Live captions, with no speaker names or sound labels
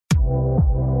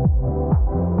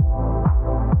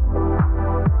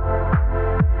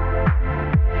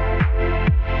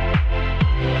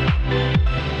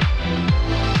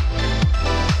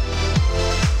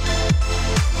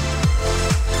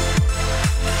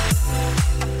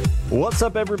What's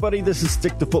up, everybody? This is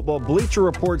Stick to Football, Bleacher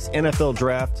Report's NFL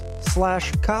Draft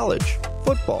 / college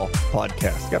football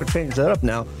podcast. Got to change that up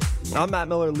now. I'm Matt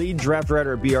Miller, lead draft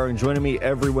writer at BR, and joining me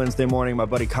every Wednesday morning, my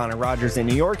buddy Connor Rogers in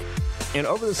New York. And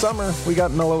over the summer, we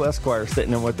got Mello Esquire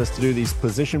sitting in with us to do these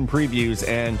position previews.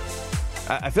 And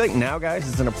I feel like now, guys,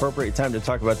 is an appropriate time to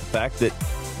talk about the fact that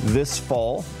this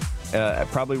fall,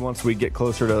 probably once we get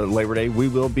closer to Labor Day, we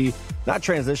will be not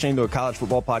transitioning to a college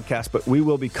football podcast, but we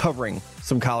will be covering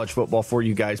some college football for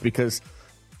you guys because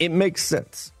it makes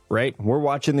sense, right? We're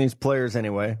watching these players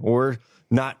anyway. We're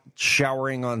not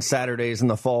showering on Saturdays in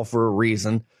the fall for a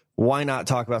reason. Why not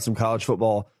talk about some college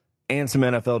football and some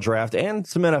NFL draft and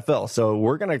some NFL? So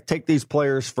we're going to take these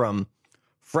players from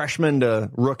freshman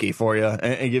to rookie for you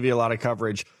and give you a lot of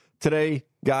coverage. Today,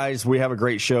 guys, we have a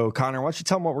great show. Connor, why don't you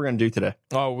tell them what we're going to do today?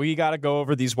 Oh, we got to go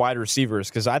over these wide receivers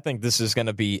because I think this is going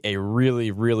to be a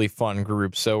really, really fun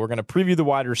group. So we're going to preview the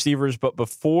wide receivers. But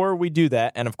before we do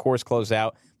that, and of course close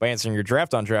out by answering your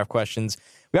draft on draft questions,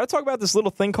 we got to talk about this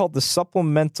little thing called the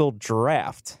supplemental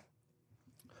draft.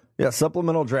 Yeah,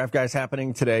 supplemental draft, guys,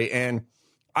 happening today. And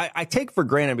I take for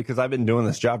granted, because I've been doing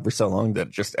this job for so long, that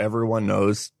just everyone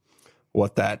knows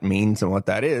what that means and what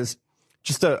that is.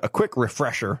 Just a quick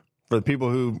refresher for the people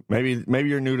who maybe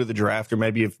you're new to the draft or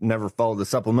maybe you've never followed the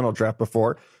supplemental draft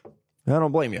before. I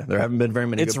don't blame you. There haven't been very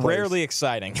many good players. It's rarely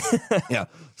exciting. Yeah.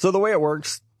 So the way it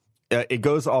works, it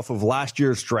goes off of last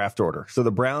year's draft order. So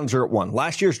the Browns are at 1.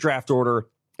 Last year's draft order,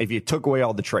 if you took away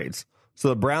all the trades. So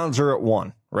the Browns are at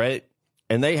 1, right?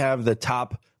 And they have the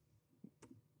top,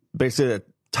 basically the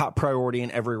top priority in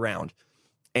every round.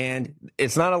 And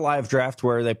it's not a live draft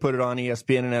where they put it on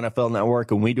ESPN and NFL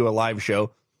Network and we do a live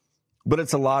show, but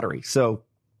it's a lottery. So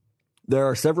there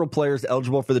are several players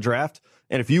eligible for the draft.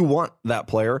 And if you want that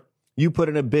player, you put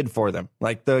in a bid for them.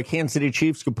 Like the Kansas City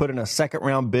Chiefs could put in a second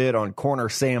round bid on corner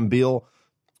Sam Beal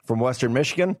from Western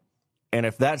Michigan. And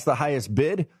if that's the highest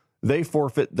bid, they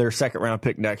forfeit their second round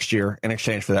pick next year in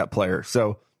exchange for that player.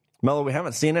 So, Mello, we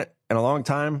haven't seen it in a long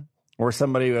time where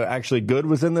somebody actually good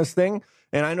was in this thing.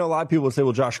 And I know a lot of people say,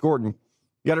 well, Josh Gordon.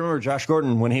 You got to remember Josh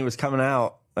Gordon, when he was coming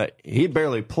out, he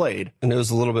barely played. And it was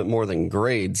a little bit more than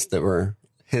grades that were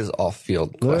his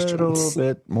off-field questions. A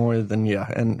little bit more than, yeah.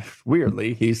 And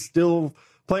weirdly, he's still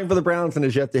playing for the Browns and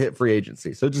has yet to hit free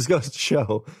agency. So it just goes to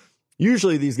show,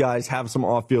 usually these guys have some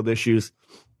off-field issues.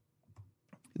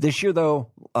 This year, though,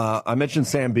 I mentioned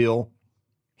Sam Beal.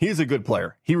 He's a good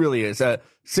player. He really is.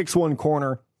 6'1"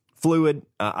 corner. Fluid.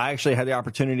 I actually had the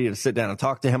opportunity to sit down and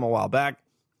talk to him a while back.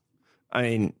 I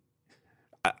mean,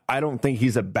 I don't think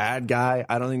he's a bad guy.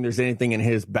 I don't think there's anything in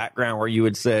his background where you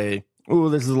would say, ooh,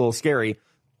 this is a little scary.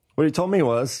 What he told me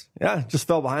was, yeah, just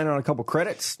fell behind on a couple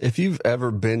credits. If you've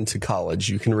ever been to college,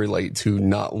 you can relate to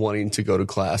not wanting to go to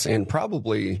class and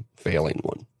probably failing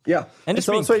one. Yeah. And just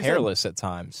being careless at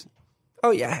times.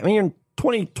 Oh, yeah. I mean, you're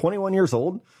 20, 21 years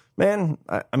old. Man,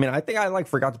 I think I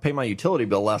forgot to pay my utility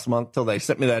bill last month till they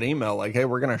sent me that email like, hey,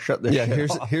 we're going to shut this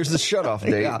shit off. Here's the shut-off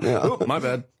date. Yeah. Oop, my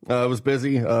bad. I was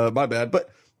busy. My bad.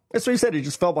 But that's what he said. He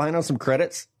just fell behind on some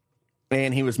credits,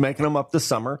 and he was making them up this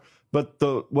summer. But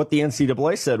what the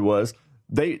NCAA said was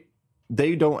they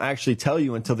don't actually tell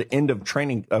you until the end of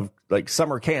training of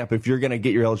summer camp if you're going to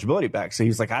get your eligibility back. So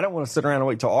he's like, I don't want to sit around and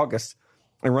wait till August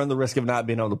and run the risk of not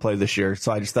being able to play this year.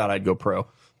 So I just thought I'd go pro.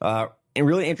 A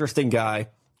really interesting guy.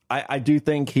 I do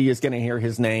think he is going to hear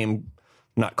his name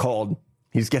not called.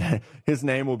 His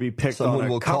name will be picked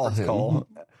on a conference call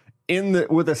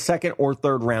with a second or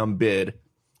third round bid.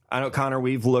 I know, Connor,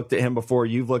 we've looked at him before.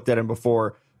 You've looked at him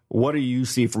before. What do you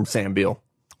see from Sam Beal?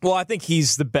 Well, I think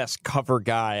he's the best cover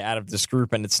guy out of this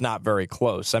group, and it's not very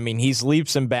close. I mean, he's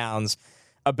leaps and bounds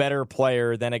a better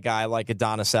player than a guy like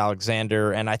Adonis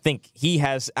Alexander, and I think he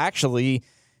has actually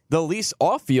the least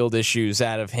off-field issues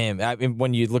out of him. I mean,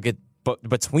 when you look at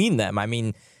between them, I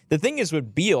mean, the thing is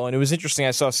with Beal, and it was interesting, I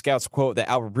saw a scout's quote that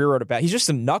Albert Breer wrote about, he's just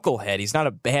a knucklehead. He's not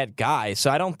a bad guy, so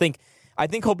I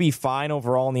think he'll be fine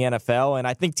overall in the NFL, and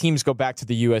I think teams go back to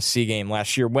the USC game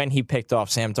last year when he picked off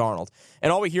Sam Darnold.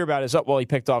 And all we hear about is, he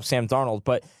picked off Sam Darnold,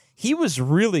 but he was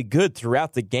really good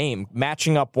throughout the game,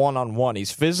 matching up one-on-one.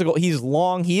 He's physical, he's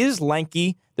long, he is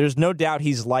lanky. There's no doubt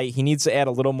he's light. He needs to add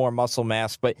a little more muscle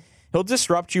mass, but he'll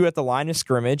disrupt you at the line of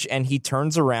scrimmage, and he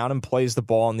turns around and plays the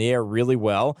ball in the air really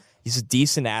well. He's a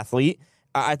decent athlete.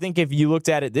 I think if you looked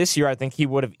at it this year, I think he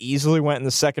would have easily went in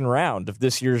the second round of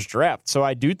this year's draft. So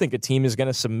I do think a team is going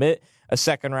to submit a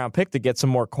second-round pick to get some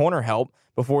more corner help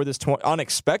before this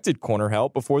unexpected corner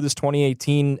help before this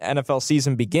 2018 NFL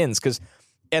season begins. Because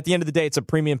at the end of the day, it's a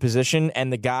premium position,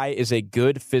 and the guy is a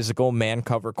good physical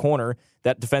man-cover corner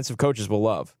that defensive coaches will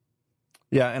love.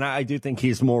 Yeah, and I do think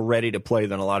he's more ready to play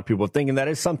than a lot of people think, and that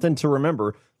is something to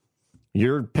remember.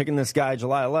 You're picking this guy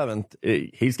July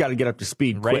 11th. He's got to get up to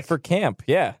speed Ready quick. for camp,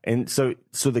 yeah. And so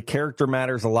the character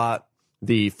matters a lot.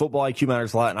 The football IQ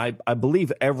matters a lot. And I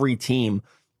believe every team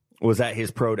was at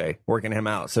his pro day working him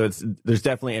out. So there's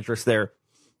definitely interest there.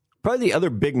 Probably the other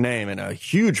big name and a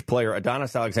huge player,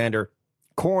 Adonis Alexander,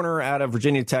 corner out of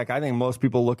Virginia Tech. I think most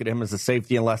people look at him as a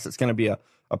safety unless it's going to be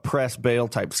a press bail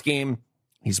type scheme.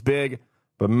 He's big,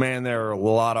 but man, there are a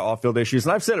lot of off-field issues.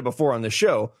 And I've said it before on the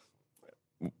show.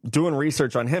 Doing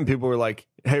research on him, people were like,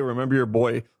 hey, remember your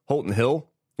boy Holton Hill?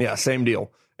 Yeah, same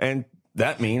deal. And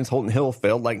that means Holton Hill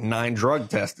failed like 9 drug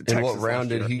tests at Texas. And what round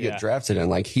did he get drafted in?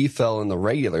 Like, he fell in the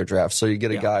regular draft. So you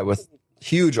get a guy with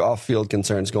huge off-field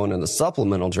concerns going in the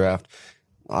supplemental draft.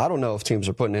 I don't know if teams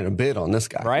are putting in a bid on this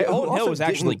guy. Right? Holton Hill was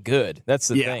actually good. That's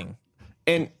the thing.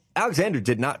 And Alexander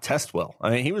did not test well. I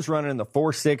mean, he was running in the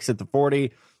 4.6 at the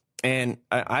 40. And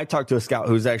I talked to a scout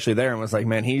who was actually there and was like,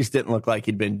 man, he just didn't look like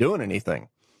he'd been doing anything.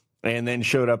 And then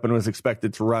showed up and was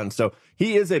expected to run. So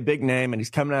he is a big name, and he's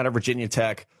coming out of Virginia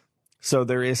Tech. So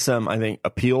there is some, I think,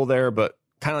 appeal there. But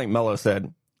kind of like Mello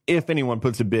said, if anyone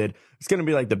puts a bid, it's going to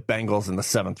be like the Bengals in the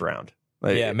 7th round.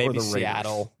 Yeah, maybe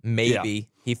Seattle. Maybe. Yeah.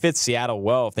 He fits Seattle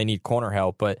well if they need corner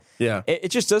help. But it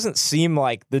just doesn't seem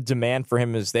like the demand for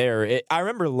him is there. I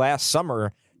remember last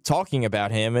summer talking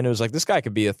about him, and it was like, this guy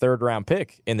could be a 3rd-round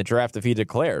pick in the draft if he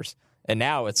declares. And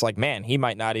now it's like, man, he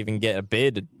might not even get a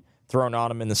bid thrown on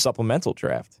him in the supplemental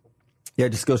draft. Yeah, it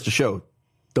just goes to show,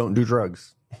 don't do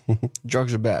drugs.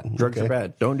 Drugs are bad. Drugs are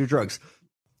bad. Don't do drugs.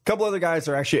 A couple other guys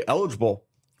are actually eligible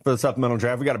for the supplemental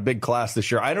draft. We got a big class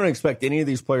this year. I don't expect any of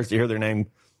these players to hear their name.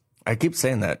 I keep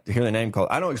saying that, to hear their name called.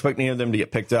 I don't expect any of them to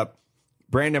get picked up.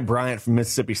 Brandon Bryant from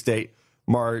Mississippi State,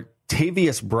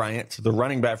 Martavius Bryant, the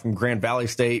running back from Grand Valley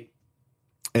State,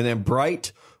 and then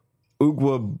Bright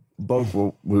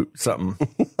Ugwabokwu something.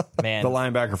 Man, the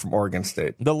linebacker from Oregon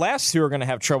State. The last 2 are going to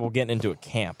have trouble getting into a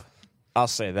camp. I'll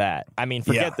say that. I mean,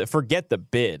 forget the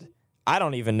bid. I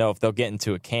don't even know if they'll get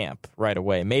into a camp right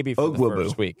away. Maybe for the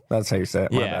first week. That's how you say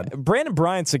it. Yeah, Brandon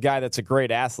Bryant's a guy that's a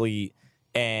great athlete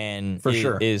and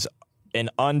is an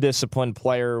undisciplined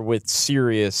player with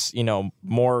serious,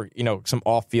 more, some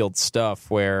off-field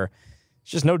stuff where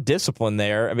there's just no discipline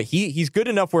there. I mean, he's good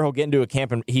enough where he'll get into a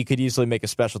camp and he could easily make a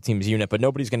special teams unit, but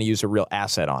nobody's going to use a real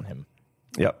asset on him.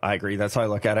 Yep, I agree. That's how I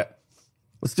look at it.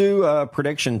 Let's do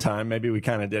prediction time. Maybe we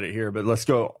kind of did it here, but let's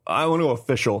go. I want to go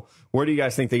official. Where do you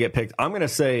guys think they get picked? I'm going to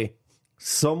say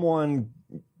someone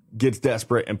gets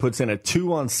desperate and puts in a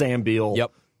 2 on Sam Beal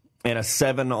and a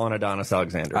 7 on Adonis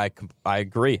Alexander. I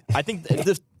agree. I think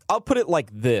I'll put it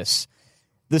like this.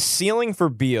 The ceiling for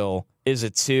Beal is a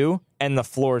 2 and the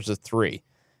floor is a 3.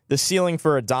 The ceiling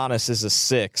for Adonis is a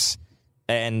 6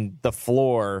 and the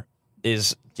floor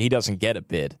is he doesn't get a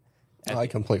bid. I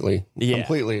completely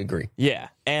agree. Yeah,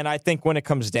 and I think when it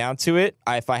comes down to it,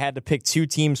 if I had to pick 2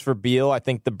 teams for Beal, I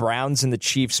think the Browns and the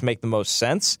Chiefs make the most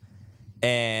sense.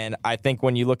 And I think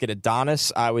when you look at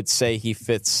Adonis, I would say he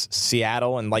fits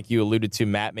Seattle, and like you alluded to,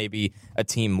 Matt, maybe a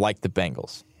team like the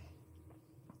Bengals.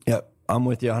 Yep, I'm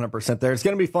with you 100% there. It's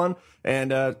going to be fun,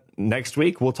 and next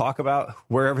week we'll talk about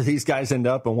wherever these guys end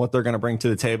up and what they're going to bring to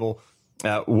the table,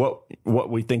 what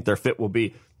we think their fit will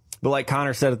be. But like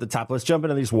Connor said at the top, let's jump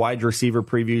into these wide receiver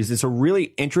previews. It's a really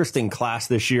interesting class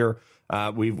this year.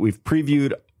 We've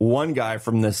previewed one guy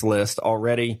from this list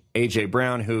already, A.J.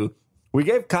 Brown, who we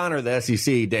gave Connor the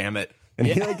SEC, damn it. And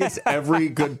he gets every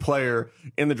good player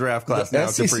in the draft class the now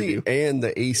SEC to preview. And the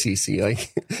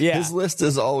ACC. His list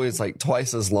is always like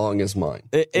twice as long as mine.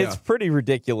 It's pretty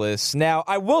ridiculous. Now,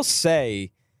 I will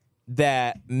say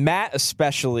that Matt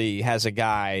especially has a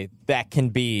guy that can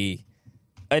be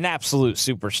an absolute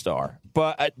superstar.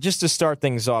 But just to start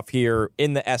things off here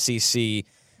in the SEC,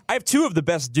 I have 2 of the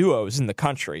best duos in the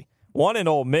country. One in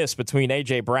Ole Miss between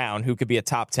A.J. Brown, who could be a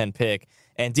top 10 pick,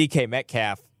 and DK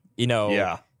Metcalf,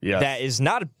 that is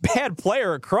not a bad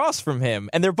player across from him.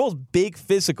 And they're both big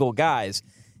physical guys.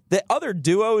 The other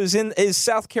duo is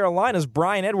South Carolina's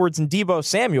Brian Edwards and Deebo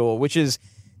Samuel, which is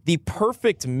the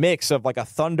perfect mix of like a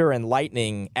thunder and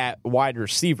lightning at wide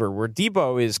receiver, where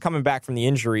Deebo is coming back from the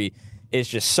injury, is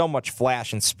just so much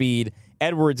flash and speed.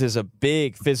 Edwards is a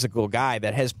big physical guy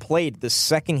that has played the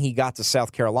second he got to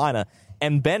South Carolina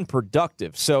and been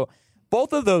productive. So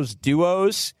both of those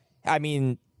duos, I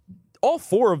mean, all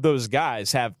 4 of those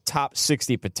guys have top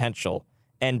 60 potential.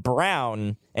 And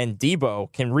Brown and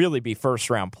Deebo can really be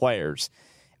first-round players.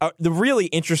 The really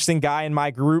interesting guy in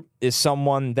my group is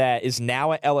someone that is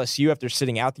now at LSU after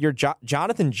sitting out the year.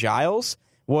 Jonathan Giles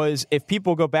was, if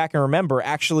people go back and remember,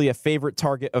 actually a favorite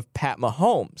target of Pat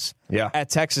Mahomes at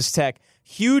Texas Tech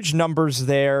huge numbers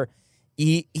there.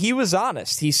 He was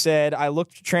honest. He said, I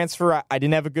looked to transfer. I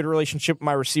didn't have a good relationship with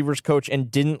my receivers coach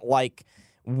and didn't like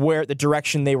where the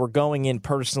direction they were going in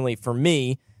personally for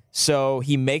me. So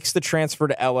he makes the transfer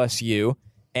to LSU,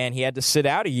 and he had to sit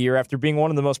out a year after being one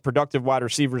of the most productive wide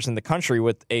receivers in the country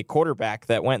with a quarterback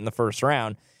that went in the first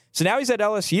round. So now he's at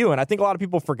LSU, and I think a lot of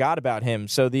people forgot about him.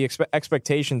 So the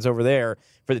expectations over there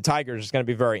for the Tigers is going to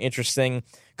be very interesting.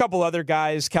 A couple other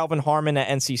guys, Calvin Harmon at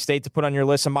NC State to put on your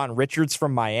list. Amon Richards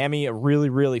from Miami, a really,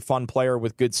 really fun player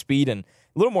with good speed and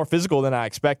a little more physical than I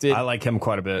expected. I like him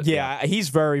quite a bit. Yeah, he's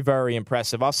very, very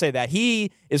impressive. I'll say that.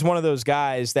 He is one of those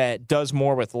guys that does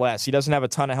more with less. He doesn't have a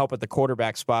ton of help at the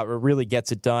quarterback spot, but really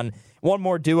gets it done. One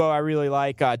more duo I really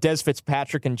like, Des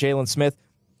Fitzpatrick and Jalen Smith.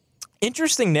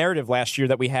 Interesting narrative last year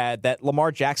that we had that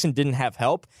Lamar Jackson didn't have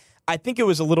help. I think it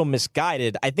was a little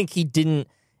misguided. I think he didn't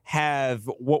have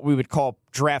what we would call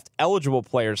draft-eligible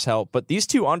players help, but these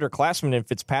two underclassmen in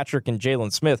Fitzpatrick and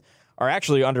Jalen Smith are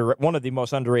actually one of the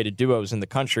most underrated duos in the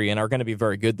country and are going to be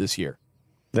very good this year.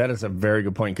 That is a very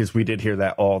good point because we did hear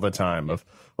that all the time of,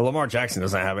 well, Lamar Jackson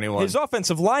doesn't have anyone. His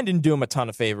offensive line didn't do him a ton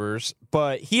of favors,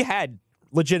 but he had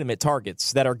legitimate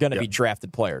targets that are going to be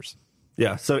drafted players.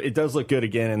 Yeah, so it does look good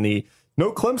again. And the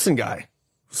no Clemson guy,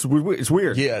 it's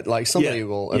weird. Yeah, like somebody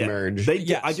will emerge.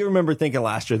 I do remember thinking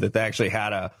last year that they actually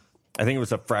had I think it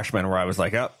was a freshman where I was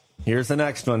like, oh, here's the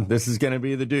next one. This is going to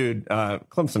be the dude.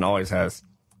 Clemson always has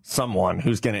someone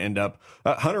who's going to end up.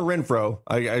 Hunter Renfrow,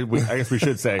 I guess we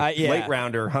should say, late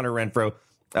rounder, Hunter Renfrow.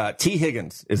 T.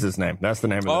 Higgins is his name. That's the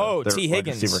name of T.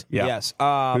 Higgins. Receiver. Yeah. Yes.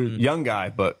 Young guy,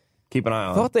 but keep an eye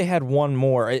on I thought they had one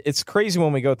more. It's crazy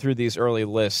when we go through these early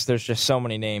lists. There's just so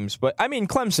many names. But, I mean,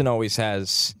 Clemson always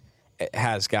has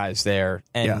guys there.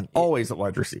 And always a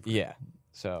wide receiver. Yeah.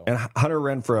 So and Hunter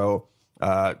Renfrow,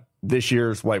 this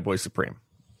year's White Boy Supreme.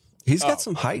 He's got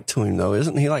some height to him, though.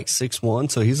 Isn't he like 6'1"?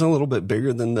 So he's a little bit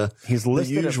bigger than He's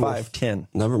listed usual. at 5'10".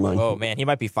 Never mind. Oh, man, he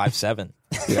might be 5'7".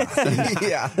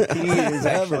 Yeah. He is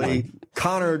actually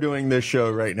Connor doing this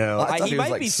show right now. I thought he he was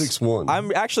might like be 6'1".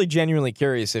 I'm actually genuinely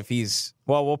curious if he's.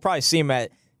 Well, we'll probably see him at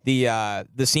the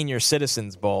Senior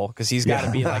Citizens Bowl because he's got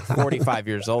to be like 45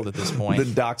 years old at this point. The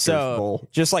Doctor's Bowl.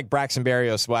 Just like Braxton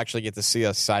Berrios, will actually get to see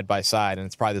us side by side, and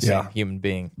it's probably the same human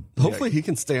being. Hopefully he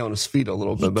can stay on his feet a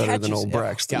little bit better than old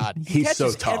Braxton. God, he He's so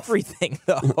catches tough. everything,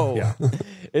 though.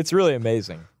 It's really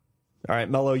amazing. All right,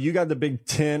 Mello, you got the Big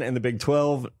 10 and the Big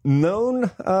 12.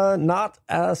 Known not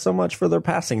so much for their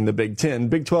passing, the Big 10.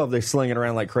 Big 12, they sling it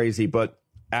around like crazy, but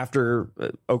after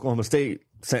Oklahoma State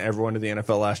sent everyone to the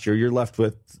NFL last year, you're left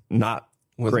with not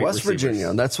with great West receivers.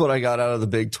 Virginia. That's what I got out of the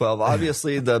Big 12.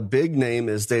 Obviously, the big name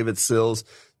is David Sills.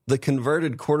 The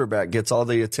converted quarterback gets all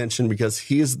the attention because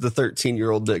he's the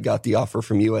 13-year-old that got the offer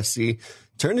from USC.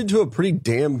 Turned into a pretty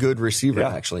damn good receiver,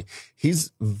 actually.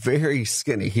 He's very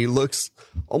skinny. He looks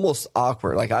almost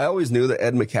awkward. Like, I always knew that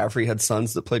Ed McCaffrey had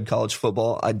sons that played college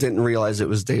football. I didn't realize it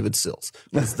was David Sills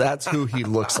because that's who he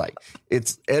looks like.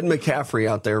 It's Ed McCaffrey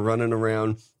out there running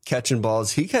around, catching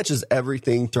balls. He catches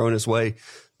everything thrown his way.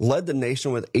 Led the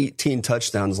nation with 18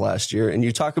 touchdowns last year. And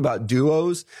you talk about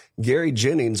duos, Gary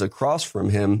Jennings across from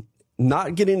him,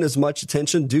 not getting as much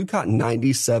attention. Duke caught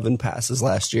 97 passes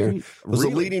last year. Was the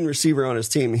leading receiver on his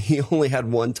team. He only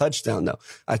had one touchdown, though.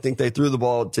 I think they threw the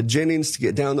ball to Jennings to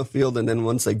get down the field, and then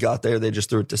once they got there, they just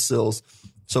threw it to Sills.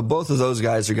 So both of those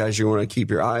guys are guys you want to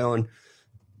keep your eye on.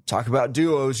 Talk about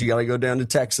duos. You got to go down to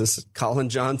Texas. Colin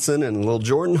Johnson and little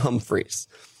Jordan Humphreys.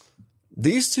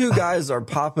 These two guys are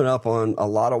popping up on a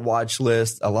lot of watch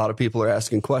lists. A lot of people are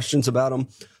asking questions about them.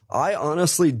 I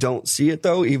honestly don't see it,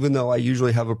 though, even though I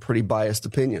usually have a pretty biased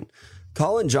opinion.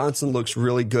 Colin Johnson looks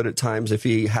really good at times if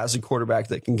he has a quarterback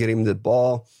that can get him the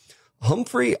ball.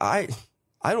 Humphrey, I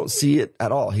don't see it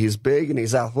at all. He's big and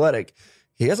he's athletic.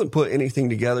 He hasn't put anything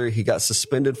together. He got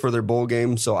suspended for their bowl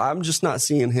game, so I'm just not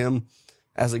seeing him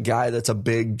as a guy that's a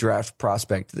big draft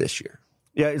prospect this year.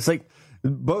 Yeah, it's like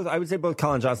I would say both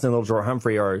Colin Johnson and little Jordan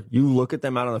Humphrey are, you look at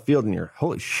them out on the field and you're,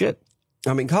 holy shit.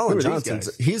 I mean, Colin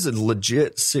Johnson's, he's a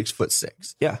legit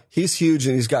 6'6". Yeah. He's huge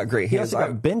and he's got great hands. He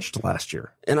also got benched last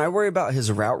year. And I worry about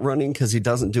his route running because he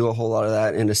doesn't do a whole lot of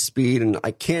that, and his speed. And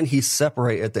can he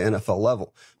separate at the NFL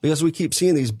level? Because we keep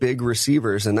seeing these big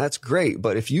receivers, and that's great.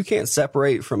 But if you can't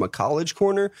separate from a college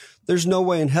corner, there's no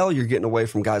way in hell you're getting away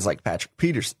from guys like Patrick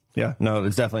Peterson. Yeah, no,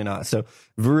 there's definitely not. So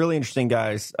really interesting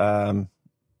guys. A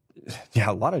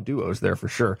lot of duos there for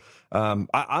sure.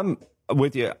 I'm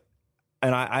with you.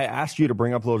 And I asked you to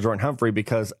bring up little Jordan Humphrey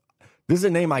because this is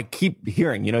a name I keep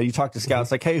hearing. You know, you talk to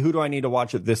scouts like, hey, who do I need to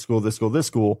watch at this school, this school, this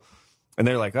school? And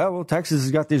they're like, oh, well, Texas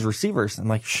has got these receivers. I'm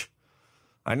like, shh,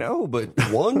 I know, but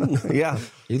One? yeah,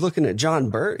 You looking at John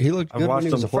Burt? He looked good when he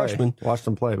was a freshman. Watched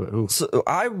him play, but who? So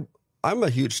I'm a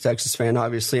huge Texas fan,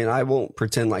 obviously, and I won't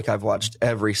pretend like I've watched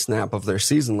every snap of their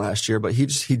season last year, but he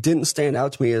didn't stand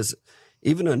out to me as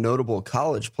even a notable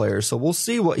college player. So we'll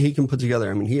see what he can put together.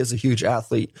 I mean, he is a huge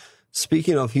athlete.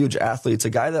 Speaking of huge athletes, a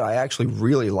guy that I actually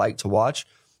really like to watch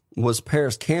was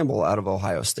Paris Campbell out of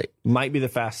Ohio State. Might be the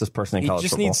fastest person in college He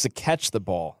just football. needs to catch the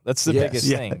ball. That's the Yes. biggest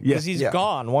Yeah. thing. Yeah. Because he's Yeah.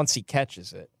 gone once he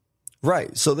catches it.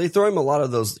 Right. So they throw him a lot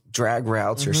of those drag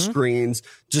routes or screens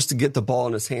just to get the ball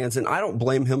in his hands. And I don't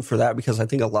blame him for that because I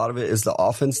think a lot of it is the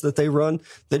offense that they run.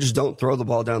 They just don't throw the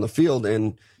ball down the field.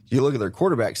 And you look at their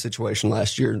quarterback situation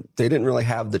last year, they didn't really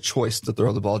have the choice to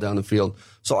throw the ball down the field.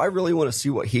 So I really want to see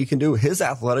what he can do. His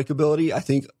athletic ability, I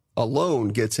think, alone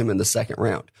gets him in the second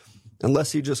round.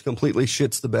 Unless he just completely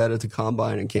shits the bed at the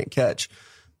combine and can't catch.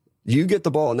 You get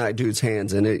the ball in that dude's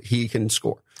hands and he can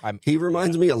score. He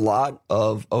reminds me a lot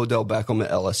of Odell Beckham at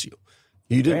LSU.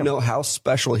 You didn't know how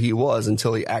special he was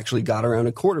until he actually got around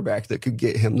a quarterback that could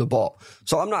get him the ball.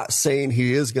 So I'm not saying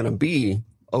he is going to be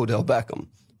Odell Beckham,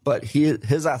 but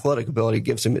his athletic ability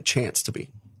gives him a chance to be.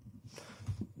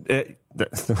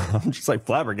 I'm just like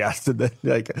flabbergasted that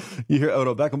like you hear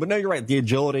Odell Beckham, but no, you're right. The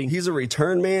agility. He's a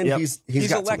return man. Yep. He's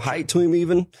got electric. some height to him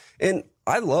even. And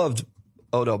I loved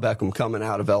Odell Beckham coming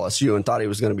out of LSU and thought he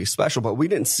was going to be special, but we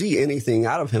didn't see anything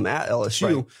out of him at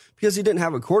LSU because he didn't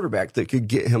have a quarterback that could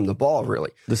get him the ball,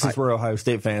 really. This is where Ohio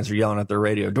State fans are yelling at their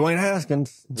radio, Dwayne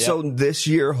Haskins. So this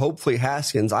year, hopefully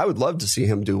Haskins, I would love to see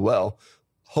him do well.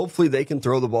 Hopefully they can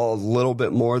throw the ball a little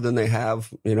bit more than they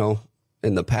have,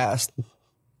 in the past.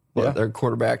 But their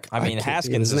quarterback. I mean,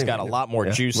 Haskins has got a lot more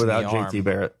juice Without in the JT arm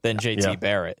Barrett. than JT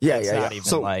Barrett. Yeah, It's yeah, not yeah. even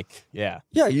So-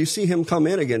 Yeah, you see him come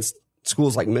in against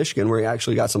schools like Michigan where he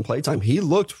actually got some playtime. He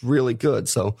looked really good.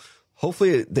 So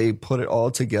hopefully they put it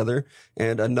all together.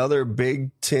 And another Big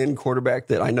Ten quarterback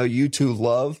that I know you two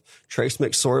love, Trace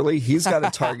McSorley, he's got a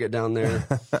target down there.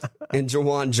 And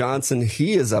Jawan Johnson,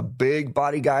 he is a big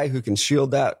body guy who can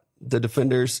shield the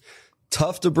defenders.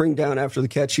 Tough to bring down after the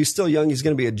catch. He's still young. He's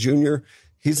going to be a junior.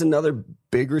 He's another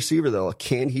big receiver, though.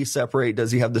 Can he separate?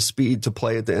 Does he have the speed to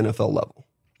play at the NFL level?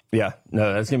 Yeah,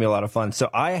 no, that's going to be a lot of fun. So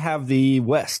I have the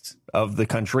west of the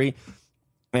country,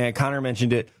 and Connor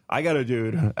mentioned it. I got a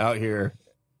dude out here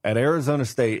at Arizona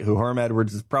State who Herm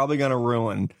Edwards is probably going to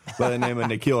ruin by the name of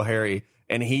N'Keal Harry,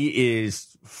 and he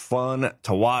is fun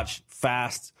to watch,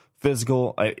 fast,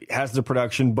 physical, has the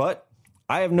production, but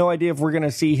I have no idea if we're going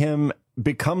to see him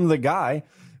become the guy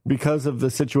because of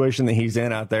the situation that he's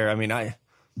in out there. I mean, I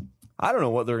don't know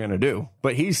what they're going to do,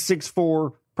 but he's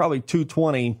 6'4", probably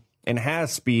 220, and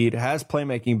has speed, has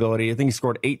playmaking ability. I think he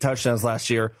scored 8 touchdowns last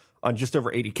year on just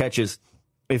over 80 catches.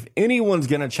 If anyone's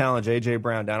going to challenge A.J.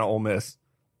 Brown down at Ole Miss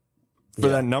for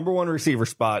that number one receiver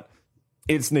spot,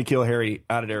 it's N'Keal Harry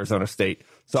out at Arizona State.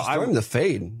 So I throw him the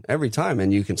fade every time,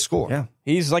 and you can score. Yeah.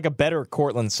 He's like a better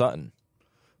Cortland Sutton.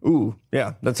 Ooh,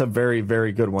 yeah, that's a very,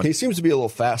 very good one. He seems to be a little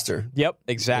faster. Yep,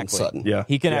 exactly. Sutton. Yeah.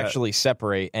 He can Yeah. actually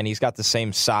separate, and he's got the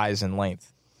same size and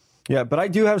length. Yeah, but I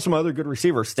do have some other good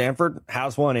receivers. Stanford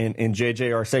has one in J.J.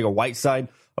 Arcega-Whiteside,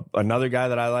 another guy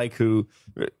that I like who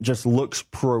just looks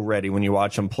pro-ready when you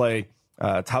watch him play.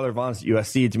 Tyler Vaughn's at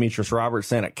USC, Demetrius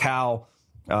Robertson at Cal.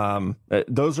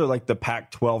 Those are like the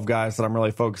Pac-12 guys that I'm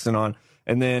really focusing on.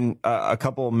 And then a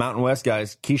couple Mountain West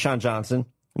guys, Keyshawn Johnson.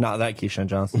 Not that Keyshawn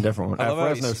Johnson, different one. I love At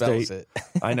how he Fresno spells State. it.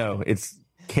 I know. It's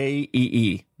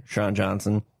K-E-E, Sean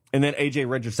Johnson. And then A.J.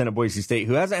 Richardson at Boise State,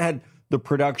 who hasn't had the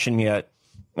production yet,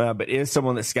 but is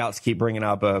someone that scouts keep bringing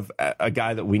up of a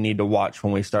guy that we need to watch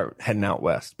when we start heading out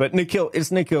west. But it's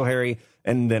N'Keal Harry,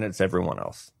 and then it's everyone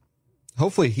else.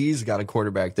 Hopefully he's got a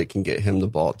quarterback that can get him the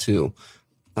ball, too.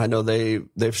 I know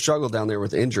they've struggled down there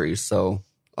with injuries, so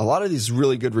a lot of these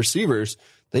really good receivers,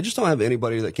 they just don't have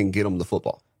anybody that can get them the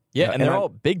football. Yeah, and they're all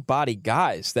big body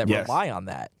guys that rely on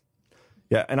that.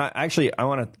 Yeah, and I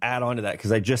want to add on to that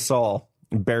because I just saw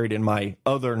buried in my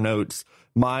other notes,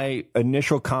 my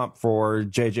initial comp for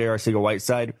J.J.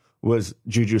 Arcega-Whiteside was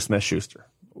Juju Smith-Schuster.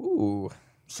 Ooh.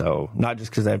 So not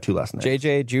just because I have 2 last names.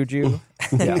 JJ, Juju.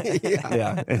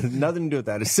 Yeah. It has nothing to do with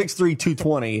that. It's 6'3",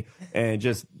 220, and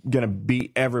just going to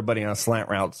beat everybody on slant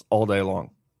routes all day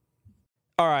long.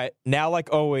 All right, now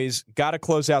like always, got to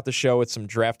close out the show with some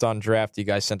draft on draft. You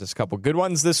guys sent us a couple good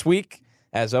ones this week.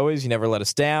 As always, you never let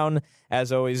us down.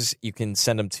 As always, you can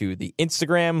send them to the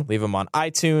Instagram, leave them on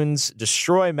iTunes,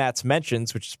 destroy Matt's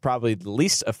mentions, which is probably the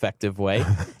least effective way.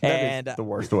 And the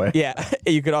worst way. Yeah,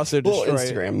 you could also destroy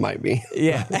Instagram might be.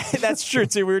 Yeah, that's true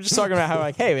too. We were just talking about how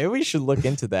like, hey, maybe we should look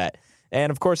into that. And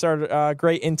of course, our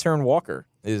great intern Walker,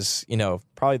 is,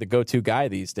 probably the go-to guy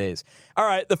these days. All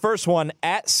right, the first one,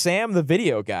 at Sam the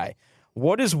Video Guy.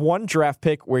 What is one draft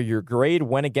pick where your grade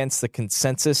went against the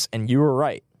consensus and you were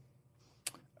right?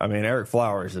 I mean, Eric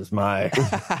Flowers is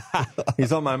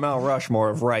he's on my Mount Rushmore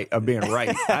of being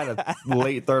right. I had a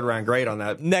late third round grade on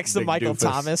that. Next to Michael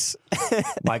Thomas.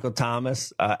 Michael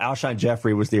Thomas. Alshon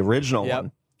Jeffrey was the original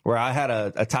one where I had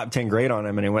a top 10 grade on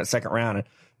him and he went second round. And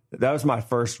that was my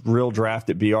first real draft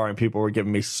at BR and people were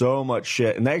giving me so much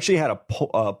shit. And they actually had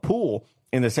a pool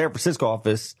in the San Francisco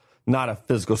office. Not a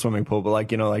physical swimming pool, but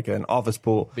like an office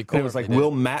pool. Be cool, and it was like,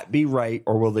 will Matt be right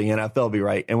or will the NFL be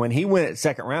right? And when he went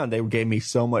second round, they gave me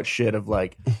so much shit of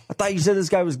like, I thought you said this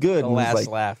guy was good. The and last was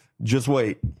like, laugh. Just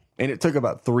wait. And it took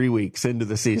about 3 weeks into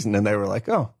the season and they were like,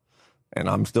 oh, and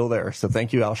I'm still there. So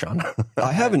thank you, Alshon.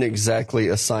 I haven't exactly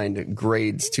assigned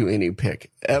grades to any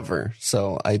pick ever,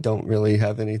 so I don't really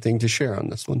have anything to share on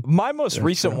this one. My most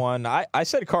recent one, I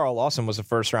said Carl Lawson was a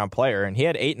first-round player, and he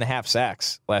had 8.5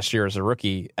 sacks last year as a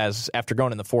rookie after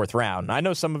going in the fourth round. I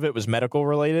know some of it was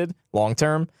medical-related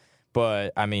long-term,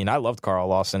 but, I mean, I loved Carl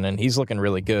Lawson, and he's looking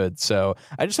really good. So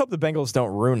I just hope the Bengals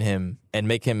don't ruin him and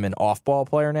make him an off-ball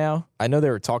player now. I know they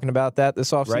were talking about that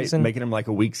this offseason. Right, making him like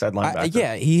a weak side linebacker.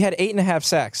 Yeah, he had 8.5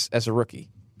 sacks as a rookie.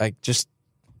 Like, just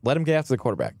let him get after the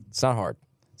quarterback. It's not hard.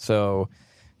 So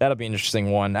that'll be an interesting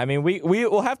one. I mean, we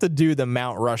will have to do the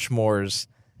Mount Rushmores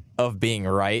of being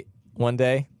right one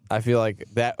day. I feel like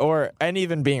that, and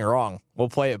even being wrong. We'll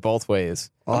play it both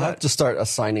ways. I'll have to start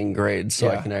assigning grades so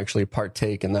I can actually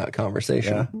partake in that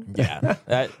conversation. Yeah.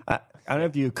 I don't know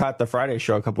if you caught the Friday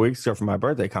show a couple weeks ago for my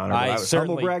birthday, Connor. But I was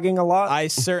humble bragging a lot. I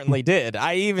certainly did.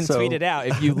 I even tweeted out,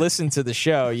 if you listen to the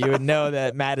show, you would know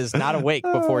that Matt is not awake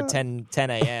before 10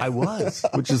 a.m. I was,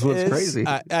 which is what's crazy.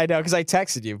 I know, because I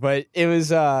texted you, but it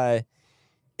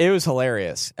was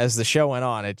hilarious. As the show went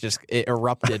on, it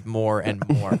erupted more and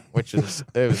more, it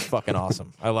was fucking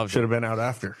awesome. I loved it. Should have been out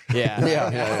after.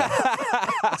 Yeah.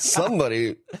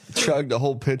 Somebody chugged a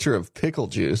whole pitcher of pickle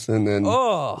juice and then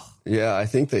I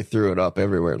think they threw it up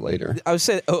everywhere later. I was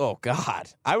saying, oh God,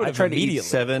 I would have tried immediately. To eat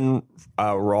 7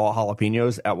 raw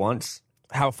jalapenos at once.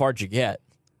 How far'd you get?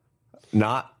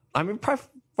 Probably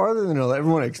farther than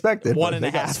everyone expected.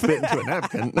 1.5. Got spit into a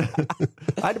napkin.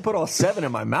 I had to put all 7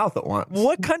 in my mouth at once.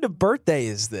 What kind of birthday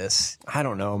is this? I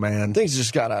don't know, man. Things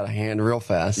just got out of hand real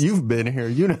fast. You've been here.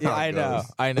 You know how it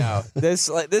goes. I know. This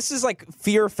is like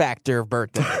Fear Factor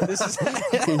birthday. This is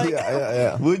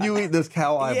yeah. Would you eat this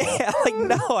cow eyeball? Yeah,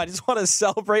 no, I just want to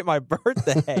celebrate my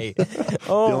birthday. The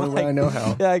only way I know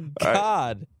how. Yeah,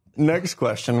 God. Right. Next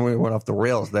question. We went off the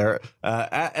rails there.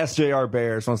 At SJR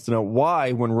Bears wants to know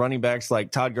why, when running backs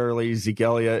like Todd Gurley, Zeke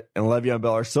Elliott, and Le'Veon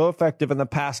Bell are so effective in the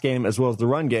pass game as well as the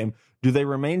run game, do they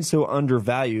remain so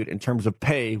undervalued in terms of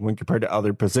pay when compared to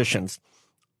other positions?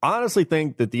 I honestly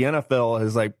think that the NFL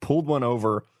has pulled one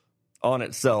over on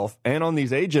itself and on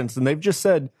these agents, and they've just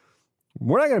said,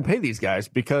 we're not going to pay these guys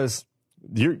because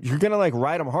you're going to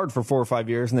ride them hard for 4 or 5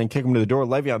 years and then kick them to the door.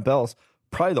 Le'Veon Bell's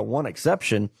probably the one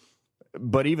exception.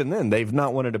 But even then, they've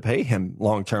not wanted to pay him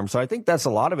long term. So I think that's a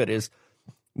lot of it is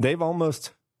they've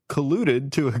almost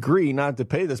colluded to agree not to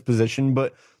pay this position.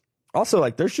 But also,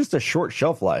 there's just a short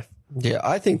shelf life. Yeah,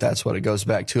 I think that's what it goes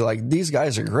back to. These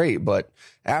guys are great, but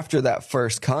after that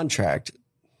first contract,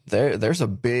 there's a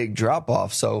big drop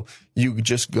off. So you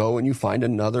just go and you find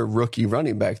another rookie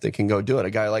running back that can go do it. A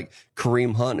guy like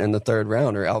Kareem Hunt in the 3rd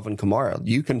round or Alvin Kamara.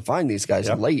 You can find these guys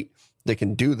late. They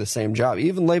can do the same job.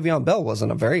 Even Le'Veon Bell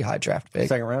wasn't a very high draft pick.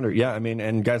 2nd rounder, yeah. I mean,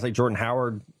 and guys like Jordan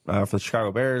Howard for the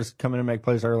Chicago Bears come in and make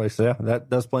plays early. So, yeah, that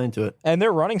does play into it. And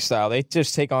their running style, they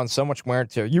just take on so much wear and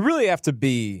tear. You really have to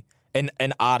be an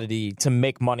oddity to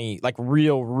make money,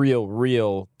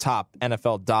 real top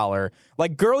NFL dollar.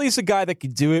 Gurley's a guy that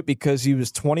could do it because he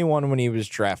was 21 when he was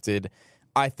drafted.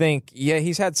 I think,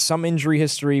 he's had some injury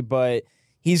history, but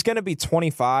he's going to be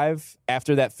 25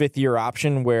 after that 5th-year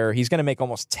option where he's going to make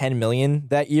almost $10 million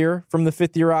that year from the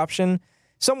 5th-year option.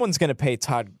 Someone's going to pay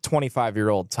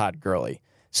 25-year-old Todd Gurley.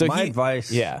 So my advice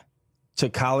to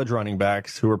college running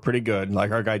backs who are pretty good,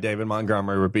 like our guy David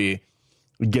Montgomery, would be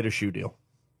get a shoe deal.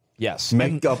 Yes.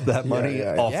 Make up that money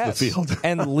off the field.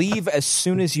 And leave as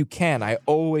soon as you can. I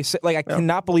always say, I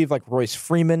cannot believe Royce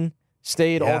Freeman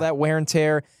stayed all that wear and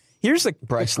tear. Here's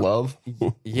Bryce Love.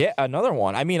 Yeah, another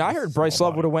one. I mean, I heard Bryce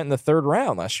Love would have went in the 3rd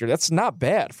round last year. That's not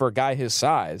bad for a guy his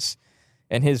size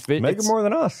and his. Make more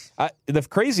than us. The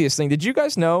craziest thing. Did you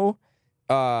guys know?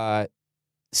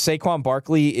 Saquon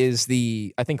Barkley is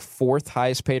the 4th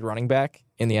highest paid running back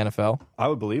in the NFL. I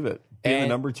would believe it. Being the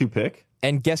number 2 pick.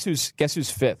 And guess who's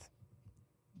 5th?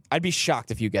 I'd be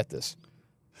shocked if you get this.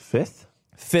 5th?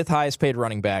 5th highest paid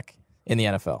running back in the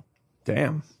NFL.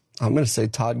 Damn. I'm going to say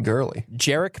Todd Gurley.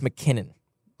 Jerick McKinnon.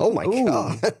 Oh, my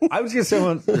God. I was going to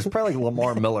say there's probably like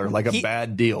Lamar Miller, like a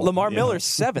bad deal. Lamar Miller's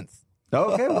 7th.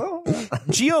 Okay, well.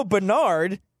 Gio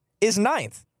Bernard is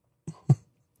 9th.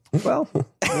 Well,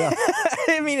 yeah.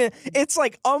 I mean, it's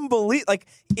like unbelievable. Like,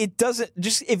 it doesn't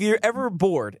just, if you're ever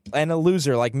bored and a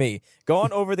loser like me, go on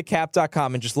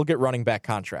overthecap.com and just look at running back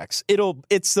contracts.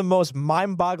 It's the most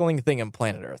mind-boggling thing on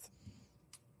planet Earth.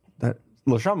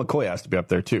 LaShawn McCoy has to be up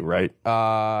there too, right?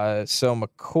 So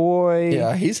McCoy.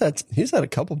 Yeah, he's had a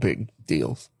couple big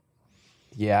deals.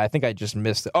 Yeah, I think I just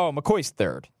missed it. Oh, McCoy's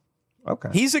 3rd. Okay.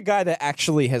 He's a guy that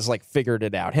actually has like figured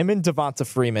it out. Him and Devonta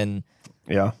Freeman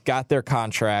got their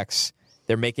contracts.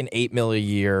 They're making $8 million a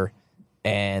year,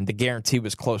 and the guarantee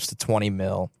was close to $20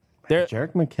 million.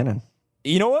 Jerick McKinnon.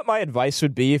 You know what my advice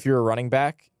would be if you're a running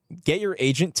back? Get your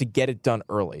agent to get it done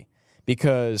early,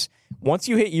 because once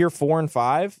you hit year 4 and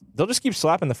 5, they'll just keep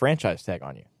slapping the franchise tag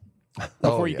on you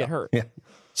before you get hurt. Yeah.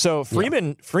 So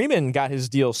Freeman got his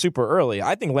deal super early.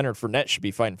 I think Leonard Fournette should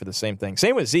be fighting for the same thing.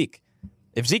 Same with Zeke.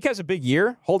 If Zeke has a big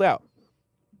year, hold out.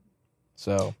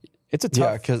 So it's a tough.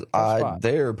 Yeah, because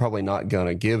they're probably not going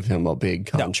to give him a big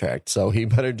contract, so he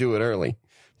better do it early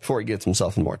before he gets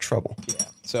himself in more trouble. Yeah.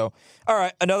 So, all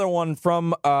right, another one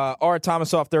from R.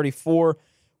 Thomasoff 34.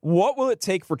 What will it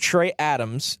take for Trey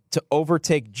Adams to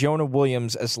overtake Jonah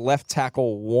Williams as left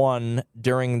tackle 1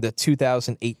 during the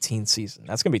 2018 season?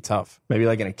 That's going to be tough. Maybe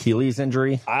like an Achilles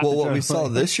injury. Well, what we saw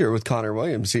this year with Connor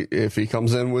Williams, if he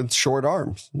comes in with short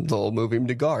arms, they'll move him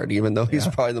to guard, even though he's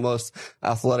probably the most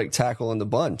athletic tackle in the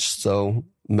bunch. So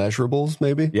measurables,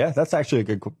 maybe? Yeah, that's actually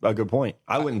a good point.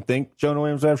 I wouldn't think Jonah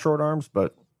Williams would have short arms,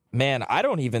 but... Man, I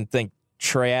don't even think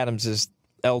Trey Adams is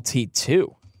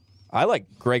LT2. I like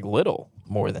Greg Little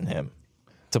more than him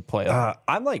to play.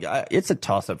 I'm like, it's a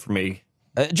toss-up for me.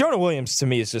 Jonah Williams, to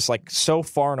me, is just like so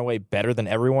far and away better than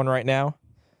everyone right now,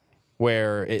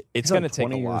 where it's going to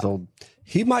take a lot. Old.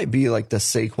 He might be like the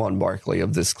Saquon Barkley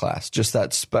of this class, just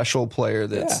that special player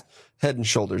that's head and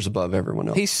shoulders above everyone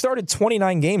else. He started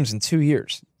 29 games in 2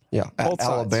 years. Yeah, at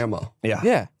Alabama.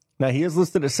 Yeah. Now, he is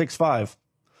listed at 6'5",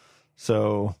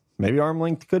 so maybe arm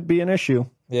length could be an issue.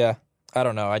 Yeah. I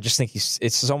don't know. I just think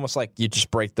it's almost like you just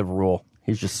break the rule.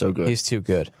 He's just so good. He's too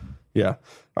good. Yeah.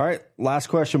 All right. Last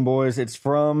question, boys. It's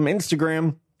from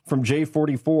Instagram from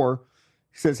J44.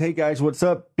 He says, hey, guys, what's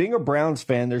up? Being a Browns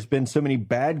fan, there's been so many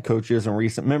bad coaches in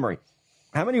recent memory.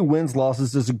 How many wins,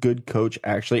 losses does a good coach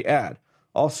actually add?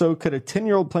 Also, could a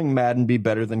 10-year-old playing Madden be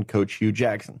better than Coach Hugh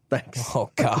Jackson? Thanks.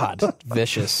 Oh, God.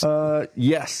 Vicious.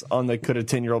 Yes, on the could a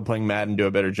 10-year-old playing Madden do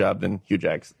a better job than Hugh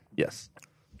Jackson? Yes.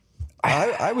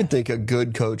 I would think a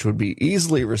good coach would be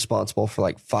easily responsible for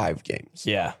like 5 games.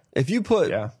 Yeah. If you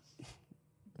put a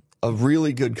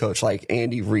really good coach like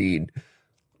Andy Reid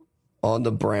on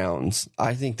the Browns,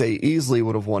 I think they easily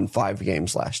would have won 5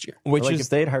 games last year. Which is if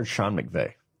they had hired Sean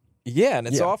McVay. Yeah, and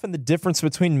it's often the difference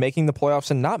between making the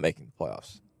playoffs and not making the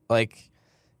playoffs. Like,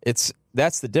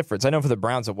 that's the difference. I know for the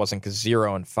Browns it wasn't because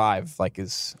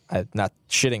 0-5 I'm not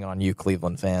shitting on you,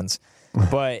 Cleveland fans,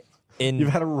 but. You've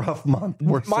had a rough month.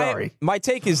 We're sorry. My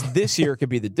take is this year could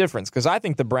be the difference because I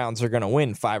think the Browns are going to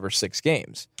win 5 or 6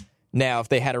 games. Now, if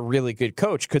they had a really good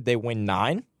coach, could they win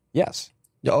 9? Yes.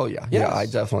 Oh, yeah. Yes. Yeah, I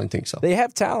definitely think so. They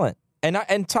have talent. And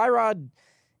Tyrod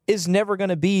is never going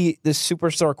to be this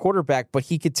superstar quarterback, but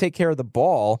he could take care of the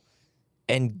ball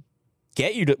and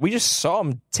get you to. We just saw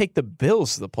him take the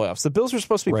Bills to the playoffs. The Bills were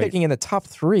supposed to be picking in the top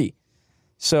 3.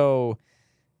 So.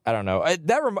 I don't know.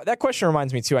 That question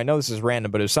reminds me, too. I know this is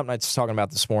random, but it was something I was talking about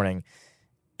this morning.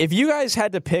 If you guys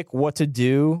had to pick what to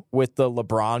do with the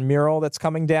LeBron mural that's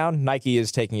coming down, Nike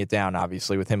is taking it down,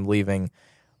 obviously, with him leaving.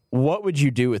 What would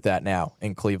you do with that now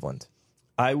in Cleveland?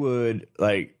 I would,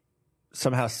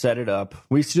 somehow set it up.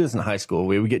 We used to do this in high school.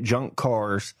 We would get junk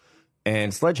cars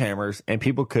and sledgehammers, and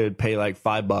people could pay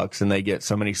 $5, and they get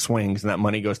so many swings, and that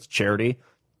money goes to charity.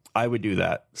 I would do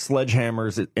that.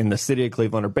 Sledgehammers in the city of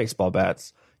Cleveland are baseball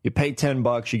bats. You pay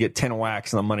 $10, you get 10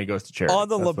 whacks, and the money goes to charity. On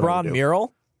the LeBron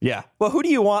mural? Yeah. Well, who do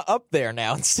you want up there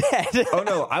now instead? Oh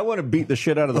no, I want to beat the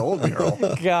shit out of the old mural.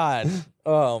 God.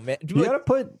 Oh man. You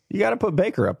gotta put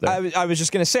Baker up there. I was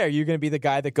just gonna say, are you gonna be the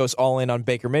guy that goes all in on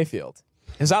Baker Mayfield?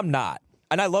 Because I'm not.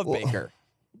 And I love Baker.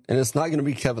 And it's not gonna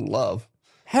be Kevin Love.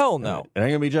 Hell no. It ain't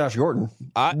gonna be Josh Gordon.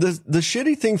 The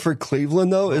shitty thing for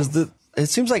Cleveland though is that it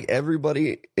seems like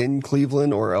everybody in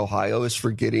Cleveland or Ohio is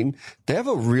forgetting they have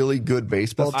a really good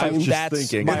baseball team.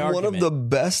 That's my argument. One of the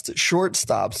best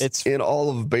shortstops in all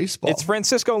of baseball. It's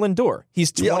Francisco Lindor.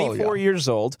 He's 24 years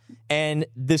old, and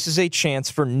this is a chance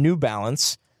for New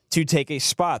Balance to take a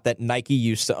spot that Nike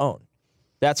used to own.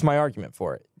 That's my argument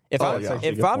for it.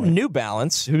 If I'm New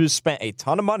Balance, who's spent a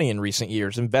ton of money in recent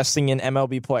years investing in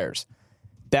MLB players,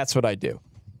 that's what I do.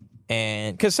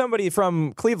 And because somebody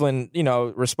from Cleveland,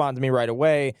 responded to me right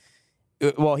away.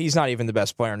 Well, he's not even the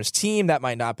best player on his team. That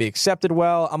might not be accepted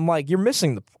well. I'm like, you're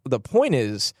missing the point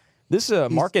is this is a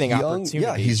marketing opportunity.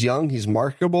 Yeah, he's young. He's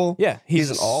marketable. Yeah,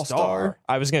 he's an all-star.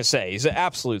 I was going to say, he's an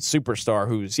absolute superstar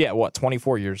who's,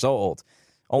 24 years old.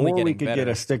 Only getting better. Get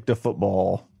a stick to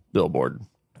football billboard.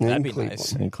 That'd be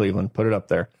nice. In Cleveland. Put it up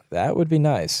there. That would be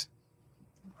nice.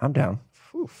 I'm down.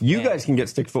 You guys can get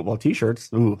stick football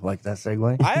T-shirts. Ooh, like that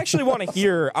segue. I actually want to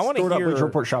hear. I want to hear.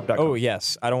 BleacherReportShop.com. Oh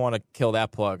yes, I don't want to kill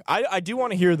that plug. I do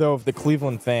want to hear though of the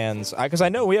Cleveland fans because I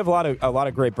know we have a lot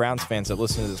of great Browns fans that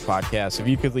listen to this podcast. If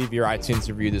you could leave your iTunes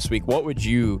review this week,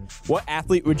 what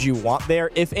athlete would you want there,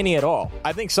 if any at all?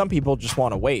 I think some people just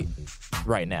want to wait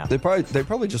right now. They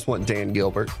probably just want Dan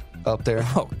Gilbert up there.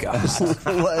 Oh God,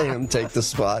 let him take the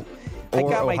spot. I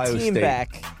got my team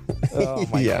back. Oh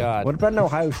my God. What about an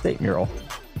Ohio State mural?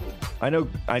 I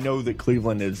know that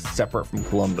Cleveland is separate from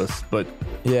Columbus, but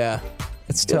yeah,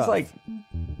 it's tough. It's like,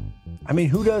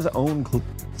 who does own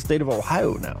state of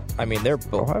Ohio now? They're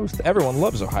Ohio State. Everyone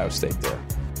loves Ohio State there.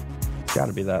 It's got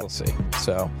to be that. We'll see.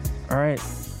 So, all right.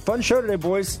 Fun show today,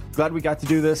 boys. Glad we got to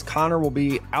do this. Connor will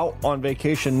be out on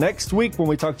vacation next week when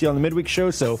we talk to you on the midweek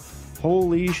show. So,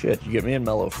 holy shit, you get me and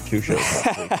Mello for 2 shows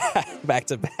next week. Back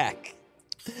to back.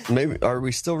 Maybe are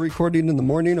we still recording in the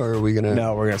morning, or are we gonna?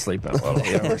 No, we're gonna sleep in a little.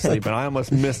 Yeah, we're sleeping. I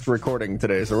almost missed recording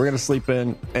today, so we're gonna sleep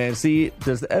in and see.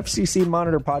 Does the FCC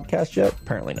monitor podcast yet?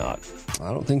 Apparently not.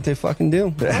 I don't think they fucking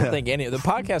do. I don't think any of the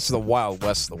podcasts are the Wild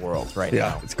West of the world right now.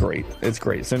 Yeah, it's great. It's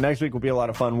great. So next week will be a lot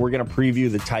of fun. We're gonna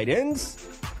preview the tight ends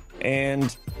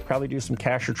and probably do some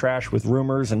cash or trash with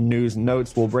rumors and news and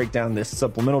notes. We'll break down this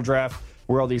supplemental draft,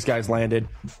 where all these guys landed.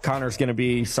 Connor's going to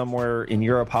be somewhere in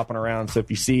Europe hopping around. So if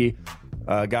you see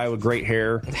a guy with great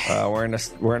hair wearing a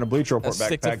Bleacher Report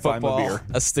backpack, buy him a beer.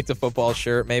 A stick to football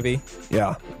shirt, maybe.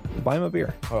 Yeah, buy him a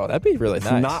beer. Oh, that'd be really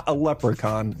nice. Not a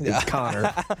leprechaun. It's Connor.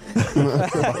 Buy him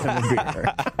a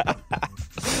beer.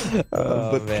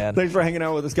 Man. Thanks for hanging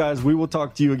out with us, guys. We will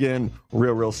talk to you again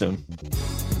real soon.